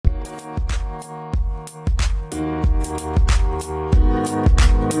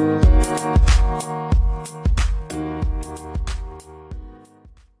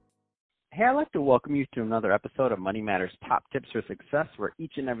to welcome you to another episode of Money Matters Top Tips for Success, where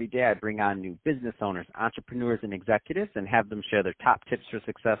each and every day I bring on new business owners, entrepreneurs, and executives and have them share their top tips for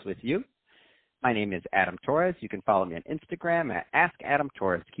success with you. My name is Adam Torres. You can follow me on Instagram at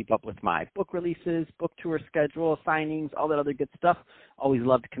AskAdamTorres to keep up with my book releases, book tour schedule, signings, all that other good stuff. Always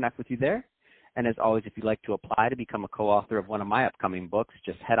love to connect with you there. And as always, if you'd like to apply to become a co-author of one of my upcoming books,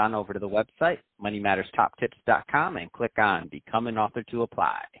 just head on over to the website, moneymatterstoptips.com, and click on Become an Author to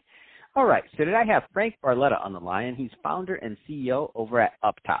apply. All right, so today I have Frank Barletta on the line. He's founder and CEO over at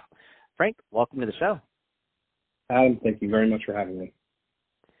UpTop. Frank, welcome to the show. Adam, thank you very much for having me.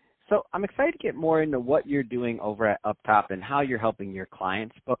 So I'm excited to get more into what you're doing over at UpTop and how you're helping your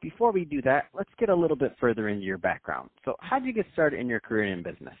clients. But before we do that, let's get a little bit further into your background. So how did you get started in your career in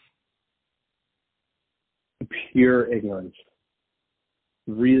business? Pure ignorance.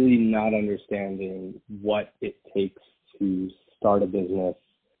 Really not understanding what it takes to start a business,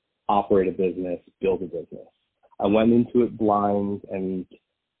 operate a business, build a business. I went into it blind, and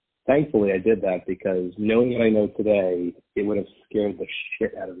thankfully I did that because knowing what I know today, it would have scared the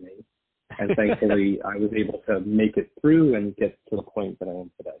shit out of me. And thankfully I was able to make it through and get to the point that I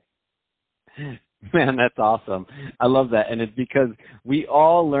am today. Man, that's awesome. I love that. And it's because we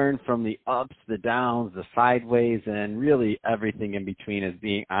all learn from the ups, the downs, the sideways, and really everything in between as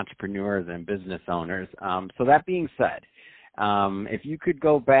being entrepreneurs and business owners. So that being said, if you could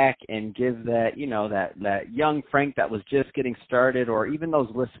go back and give that, that young Frank that was just getting started, or even those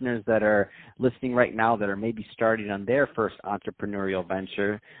listeners that are listening right now that are maybe starting on their first entrepreneurial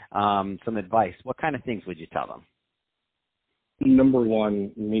venture, some advice, what kind of things would you tell them? Number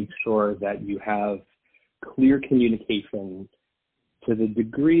one, make sure that you have clear communication to the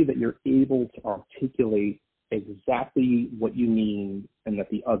degree that you're able to articulate exactly what you mean and that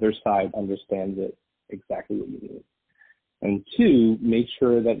the other side understands it exactly what you mean. And two, make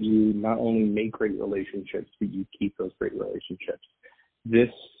sure that you not only make great relationships, but you keep those great relationships. This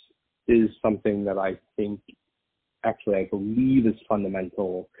is something that I believe is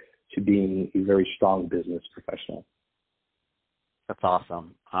fundamental to being a very strong business professional. That's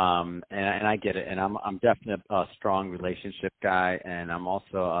awesome. And I get it. And I'm definitely a strong relationship guy, and I'm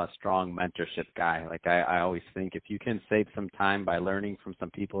also a strong mentorship guy. Like I always think if you can save some time by learning from some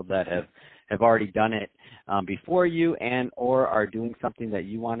people that have already done it before you and or are doing something that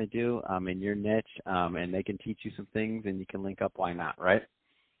you want to do in your niche, and they can teach you some things and you can link up, why not, right?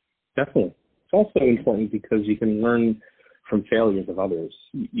 Definitely. It's also important because you can learn from failures of others.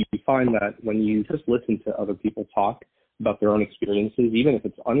 You find that when you just listen to other people talk about their own experiences, even if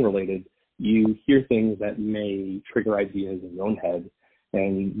it's unrelated, you hear things that may trigger ideas in your own head,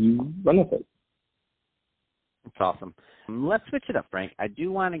 and you run with it. That's awesome. Let's switch it up, Frank. I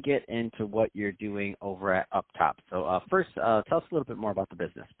do want to get into what you're doing over at UpTop. So first, tell us a little bit more about the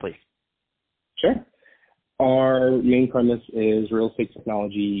business, please. Sure. Our main premise is real estate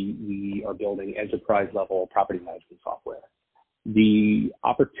technology. We are building enterprise-level property management software. The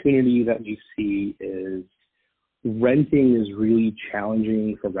opportunity that we see is renting is really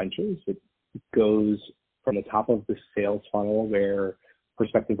challenging for renters. It goes from the top of the sales funnel where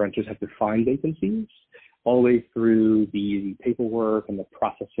prospective renters have to find vacancies all the way through the paperwork and the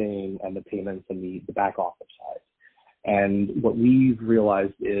processing and the payments and the back office side. And what we've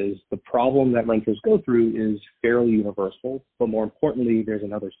realized is the problem that renters go through is fairly universal, but more importantly, there's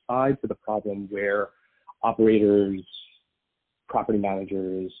another side to the problem where operators, property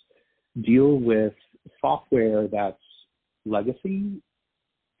managers deal with software that's legacy,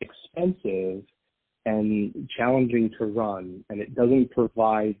 expensive, and challenging to run, and it doesn't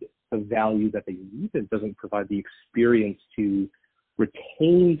provide the value that they need. It doesn't provide the experience to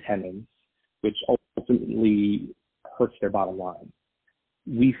retain tenants, which ultimately hurts their bottom line.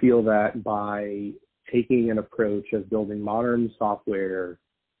 We feel that by taking an approach of building modern software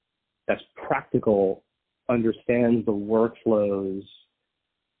that's practical, understands the workflows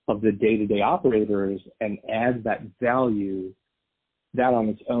of the day-to-day operators and adds that value, that on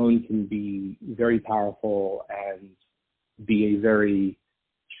its own can be very powerful and be a very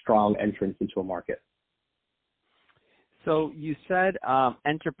strong entrance into a market. So you said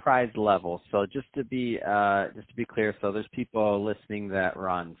enterprise level. So just to be clear, so there's people listening that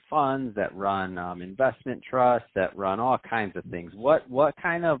run funds, that run investment trusts, that run all kinds of things. What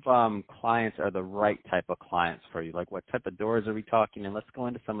kind of clients are the right type of clients for you? Like what type of doors are we talking? And let's go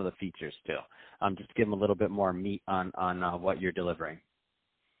into some of the features too. Just give them a little bit more meat on what you're delivering.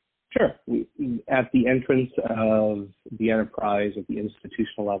 Sure. At the entrance of the enterprise, at the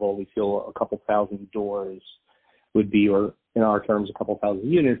institutional level, we feel a couple thousand doors would be, or in our terms, a couple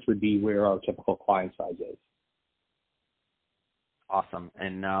thousand units would be where our typical client size is. Awesome.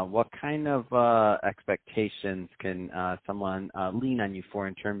 And what kind of expectations can someone lean on you for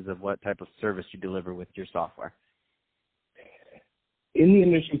in terms of what type of service you deliver with your software? In the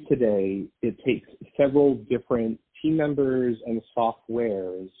industry today, it takes several different team members and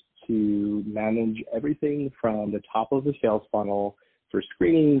softwares to manage everything from the top of the sales funnel for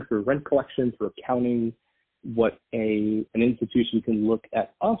screening, through rent collection, through accounting. What an institution can look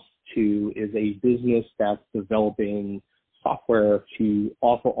at us to is a business that's developing software to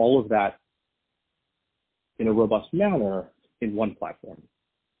offer all of that in a robust manner in one platform.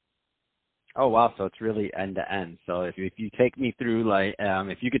 Oh wow! So it's really end to end. So if you take me through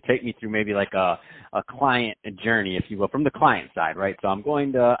if you could take me through maybe like a client journey, if you will, from the client side, right? So I'm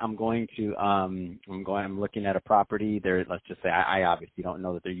looking at a property. There, let's just say I obviously don't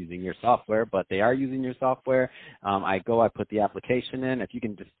know that they're using your software, but they are using your software. I put the application in. If you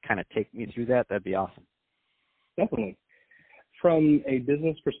can just kind of take me through that, that'd be awesome. Definitely. From a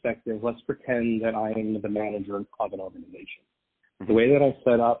business perspective, let's pretend that I am the manager of an organization. The way that I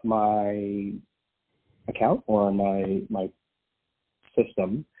set up my account or my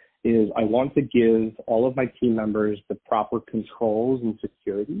system is I want to give all of my team members the proper controls and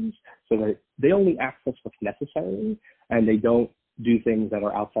securities so that they only access what's necessary and they don't do things that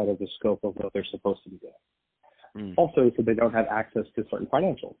are outside of the scope of what they're supposed to be doing. Also, so they don't have access to certain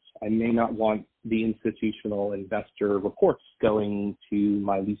financials. I may not want the institutional investor reports going to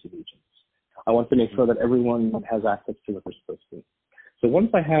my leasing agents. I want to make sure that everyone has access to what they're supposed to. So once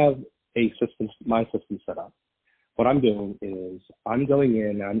I have my system set up, what I'm doing is I'm going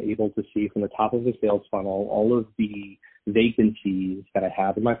in and I'm able to see from the top of the sales funnel all of the vacancies that I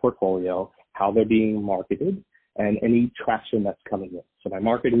have in my portfolio, how they're being marketed, and any traction that's coming in. So my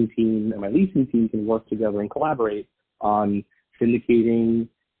marketing team and my leasing team can work together and collaborate on syndicating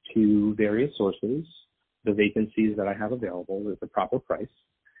to various sources the vacancies that I have available at the proper price,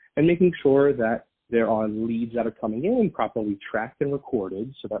 and making sure that there are leads that are coming in properly tracked and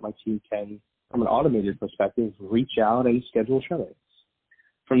recorded so that my team can, from an automated perspective, reach out and schedule showings.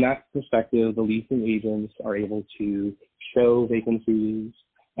 From that perspective, the leasing agents are able to show vacancies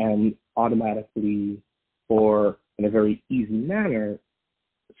and automatically, or in a very easy manner,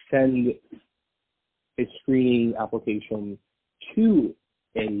 send a screening application to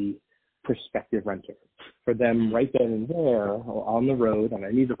a prospective renter for them right then and there or on the road on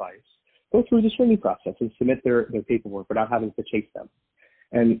any device, go through the screening process and submit their paperwork without having to chase them.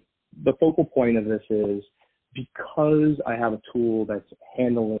 And the focal point of this is because I have a tool that's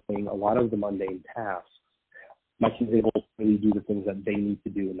handling a lot of the mundane tasks, my team is able to really do the things that they need to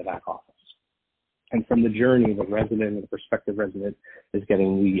do in the back office. And from the journey, the resident and the prospective resident is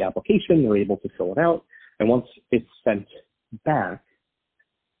getting the application, they're able to fill it out, and once it's sent back,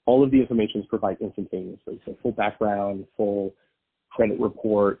 all of the information is provided instantaneously. So full background, full credit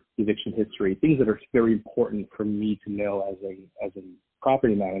report, eviction history, things that are very important for me to know as a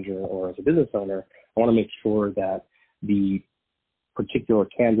property manager or as a business owner. I want to make sure that the particular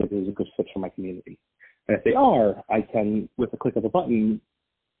candidate is a good fit for my community. And if they are, I can, with a click of a button,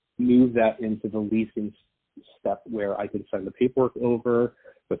 move that into the leasing step where I can send the paperwork over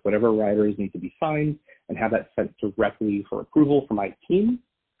with whatever riders need to be signed and have that sent directly for approval from my team.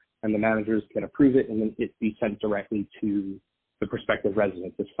 And the managers can approve it and then it be sent directly to the prospective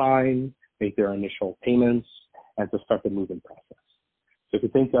resident to sign, make their initial payments, and to start the move-in process. So if you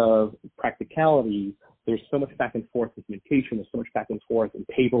think of practicality, there's so much back and forth in communication, there's so much back and forth in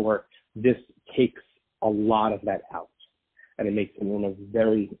paperwork. This takes a lot of that out. And it makes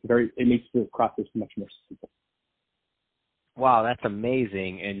it makes the process much more simple. Wow, that's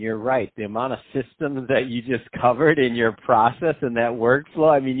amazing. And you're right. The amount of systems that you just covered in your process and that workflow,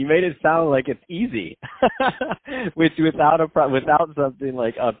 I mean, you made it sound like it's easy, which without something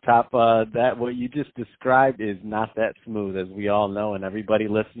like up top, that what you just described is not that smooth, as we all know. And everybody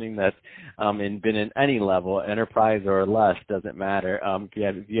listening that's been in any level, enterprise or less, doesn't matter.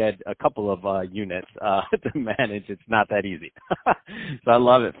 If you had a couple of units to manage, it's not that easy. So I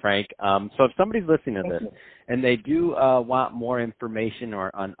love it, Frank. So if somebody's listening to this and they do want more information or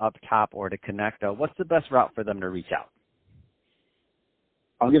on up top or to connect, what's the best route for them to reach out?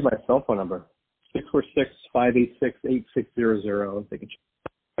 I'll give my cell phone number, 646-586-8600. They can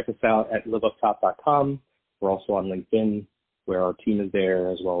check us out at liveuptop.com. We're also on LinkedIn, where our team is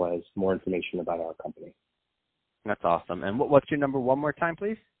there, as well as more information about our company. That's awesome. And what's your number one more time,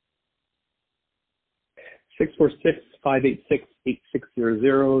 please?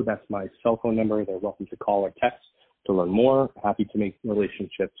 646-586-8600. That's my cell phone number. They're welcome to call or text to learn more. Happy to make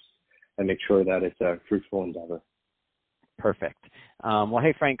relationships and make sure that it's a fruitful endeavor. Perfect. Well,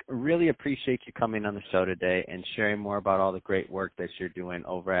 hey, Frank, really appreciate you coming on the show today and sharing more about all the great work that you're doing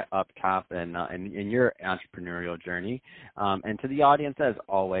over at UpTop and in your entrepreneurial journey. And to the audience, as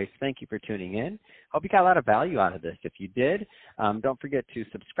always, thank you for tuning in. Hope you got a lot of value out of this. If you did, don't forget to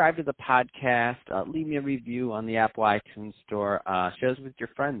subscribe to the podcast, leave me a review on the Apple iTunes Store, share this with your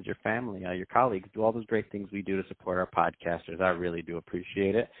friends, your family, your colleagues. Do all those great things we do to support our podcasters. I really do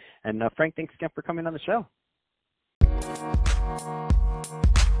appreciate it. And Frank, thanks again for coming on the show.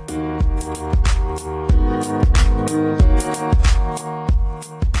 Thank you.